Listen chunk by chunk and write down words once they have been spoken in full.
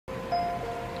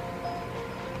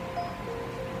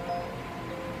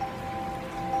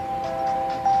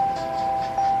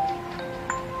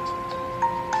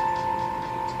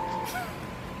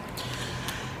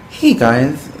Hey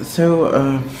guys,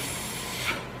 so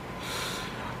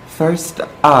first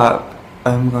up,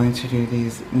 I'm going to do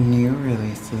these new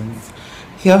releases.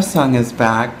 Hyo-Sung is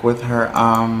back with her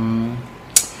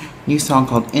new song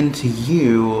called Into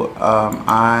You.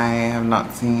 I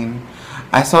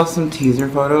saw some teaser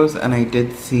photos and I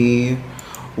did see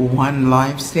one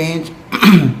live stage.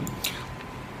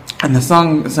 And the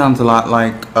song sounds a lot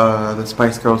like the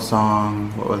Spice Girls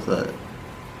song. What was it?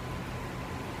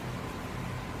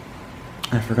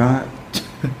 I forgot.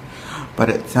 But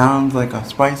it sounds like a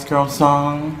Spice Girls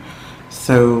song.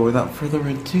 So without further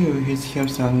ado, here's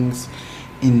Hyo-Sung's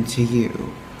Into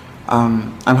You.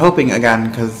 I'm hoping again,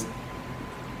 because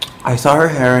I saw her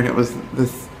hair and it was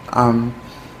this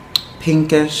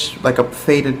pinkish, like a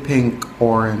faded pink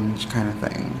orange kind of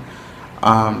thing.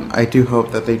 I do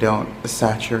hope that they don't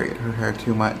saturate her hair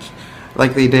too much,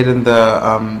 like they did in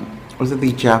the, was it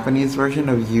the Japanese version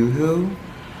of Yoo-Hoo?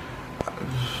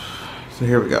 So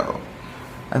here we go.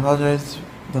 I apologize,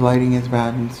 the lighting is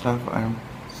bad and stuff. I'm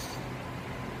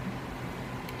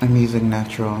using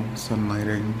natural sun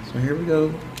lighting. So here we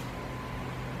go.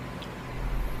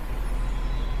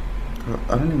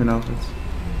 I don't even know if it's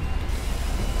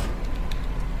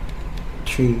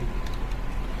tree.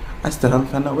 I still haven't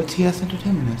found out what TS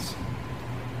Entertainment is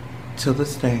till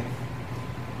this day.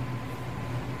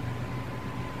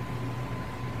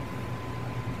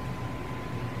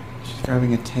 She's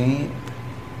grabbing a tape.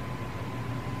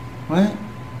 What?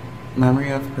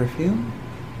 Memory of perfume?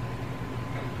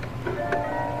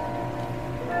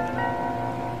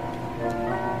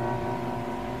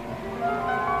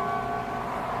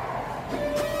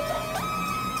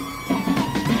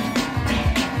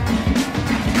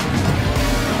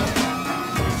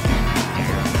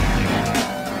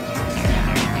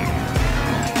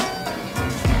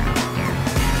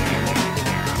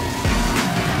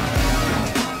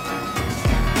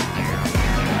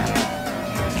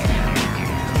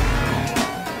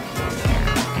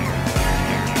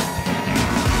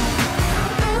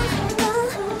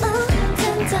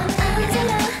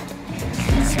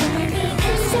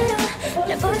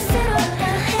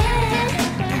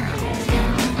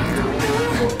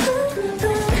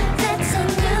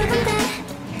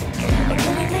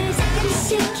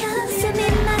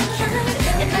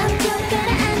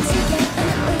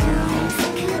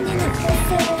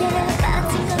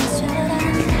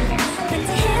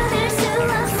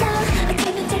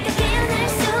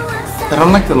 I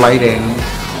don't like the lighting,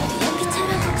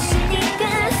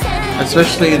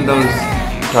 especially in those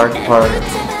dark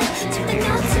parts.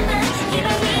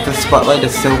 The spotlight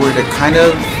is so weird, it kind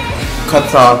of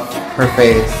cuts off her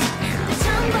face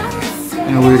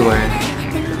in a weird way.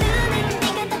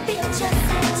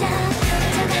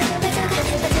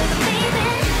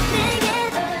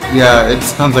 Yeah, it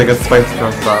sounds like a Spice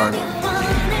Girls song.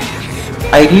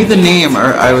 I knew the name,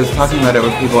 or I was talking about it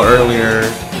with people earlier,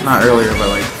 not earlier, but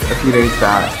like a few days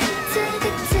back,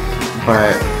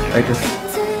 but I just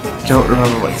don't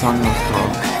remember what song it was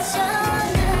called.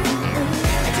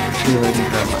 See if I can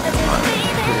grab my iPod and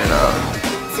figure it out.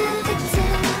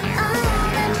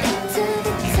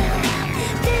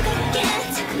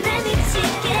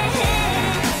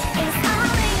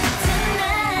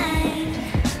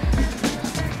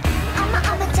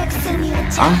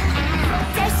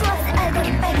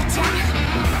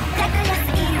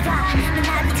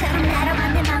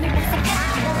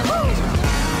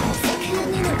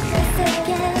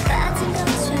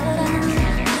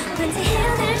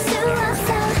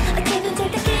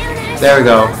 There we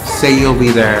go. Say You'll Be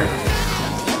There.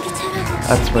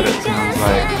 That's what it sounds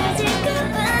like.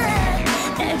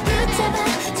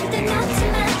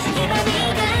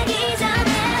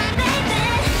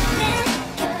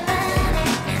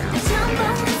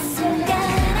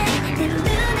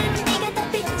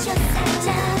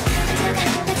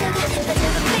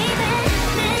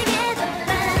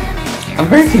 I'm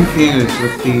very confused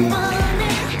with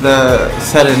the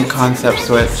sudden concept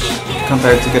switch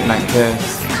compared to Goodnight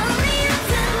Kiss.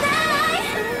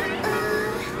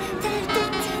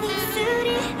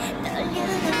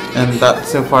 And that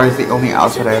so far is the only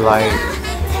outfit I like.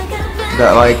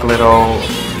 That like little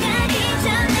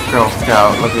Girl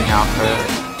Scout looking outfit.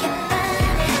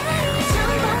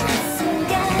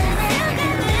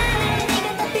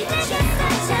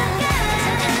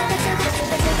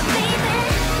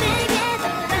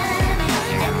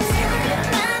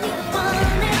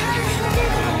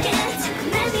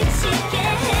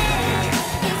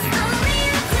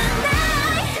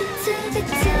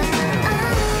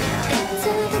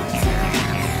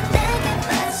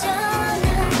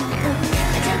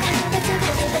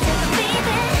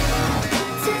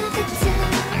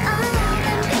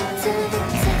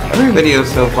 every video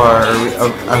so far,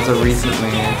 as of recently,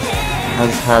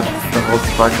 has had the whole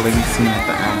sparkling scene at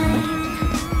the end.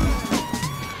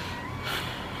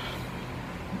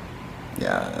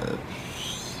 Yeah.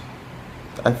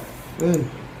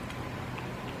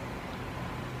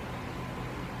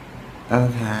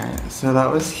 Okay, so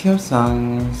that was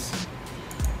Hyo-Sung's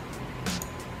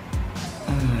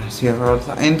See Everett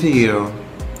Into You.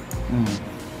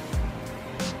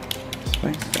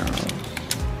 Spice Girls.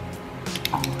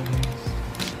 Always.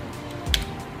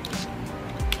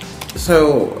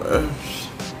 So,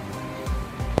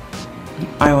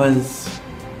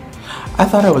 I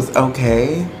thought it was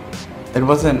okay. It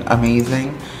wasn't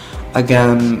amazing.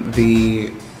 Again,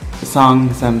 the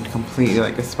song sounded completely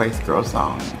like a Spice Girl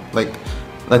song. Like,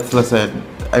 let's listen.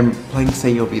 I'm playing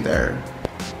Say You'll Be There.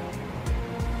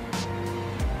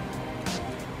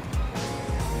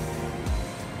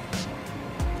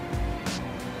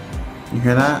 You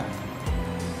hear that?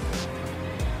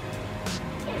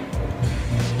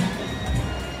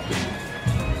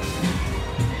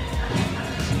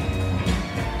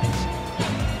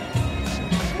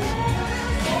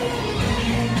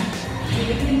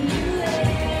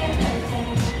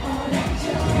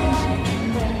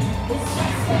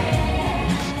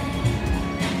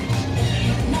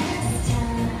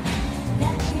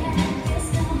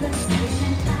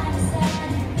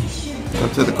 Go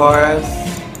to the chorus.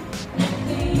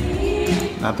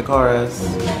 Not the chorus.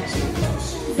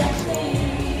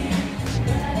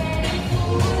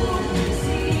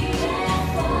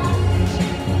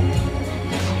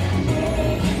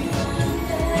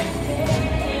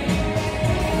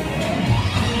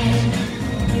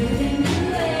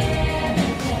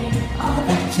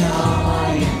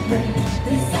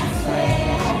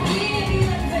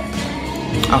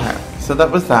 Okay, so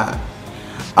that was that.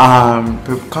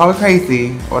 Call it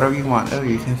crazy, whatever you want. Oh,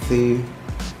 you can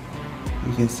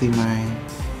see my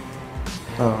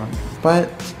phone. But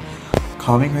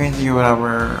call me crazy or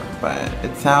whatever, but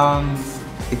it sounds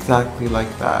exactly like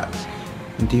that.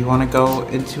 And do you want to go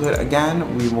into it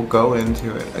again? We will go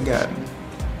into it again.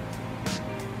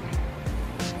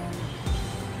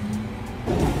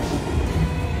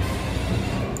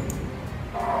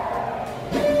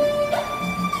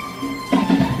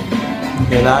 You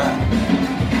hear that?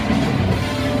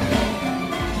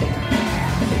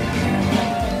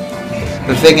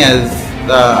 The thing is,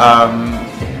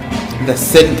 the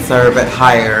synths are a bit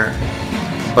higher,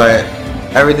 but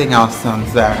everything else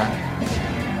sounds there.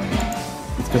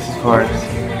 It's just as chords.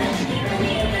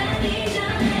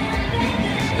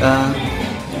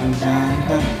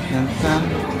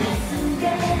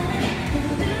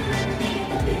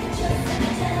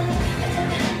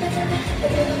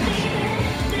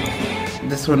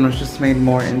 This one was just made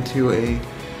more into an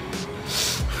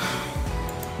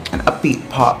upbeat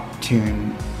pop tune.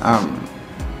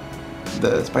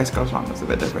 The Spice Girls song was a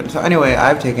bit different. So anyway,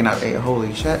 I've taken out a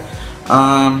holy shit.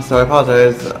 So I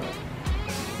apologize.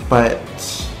 But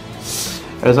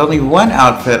there's only one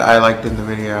outfit I liked in the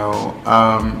video.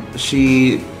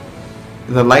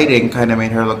 The lighting kind of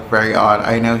made her look very odd.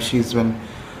 I know she's been,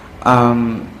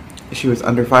 she was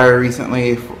under fire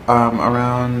recently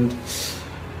around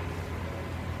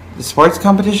the sports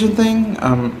competition thing,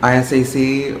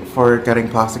 ISAC, for getting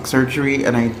plastic surgery,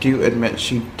 and I do admit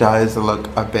she does look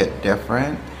a bit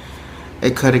different.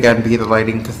 It could again be the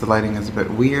lighting, because the lighting is a bit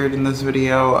weird in this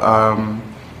video.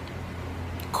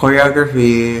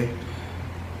 Choreography,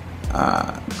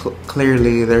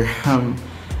 clearly they're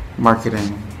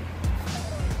marketing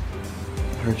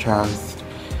her chest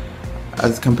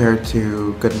as compared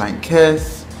to Goodnight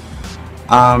Kiss.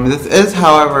 This is,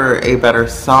 however, a better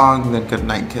song than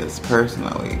Goodnight Kiss,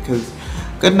 personally, because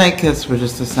Goodnight Kiss was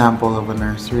just a sample of a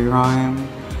nursery rhyme.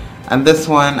 And this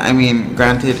one, I mean,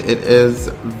 granted, it is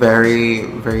very,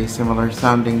 very similar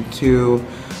sounding to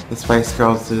the Spice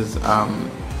Girls'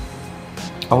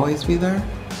 Always Be There?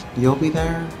 You'll Be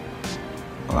There?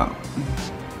 Well,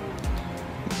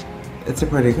 it's a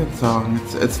pretty good song.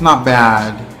 It's not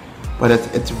bad, but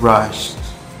it's rushed.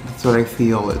 That's what I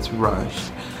feel, it's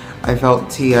rushed. I felt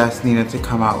TS needed to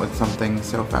come out with something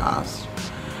so fast.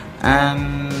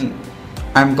 And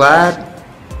I'm glad,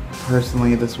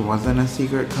 personally, this wasn't a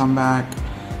secret comeback.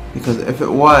 Because if it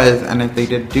was, and if they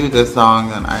did do this song,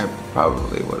 then I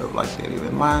probably would have liked it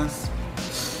even less.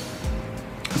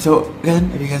 So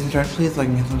again, if you guys enjoyed, please like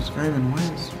and subscribe. And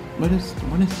what is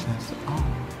this? Oh.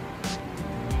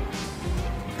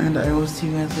 And I will see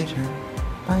you guys later.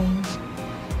 Bye.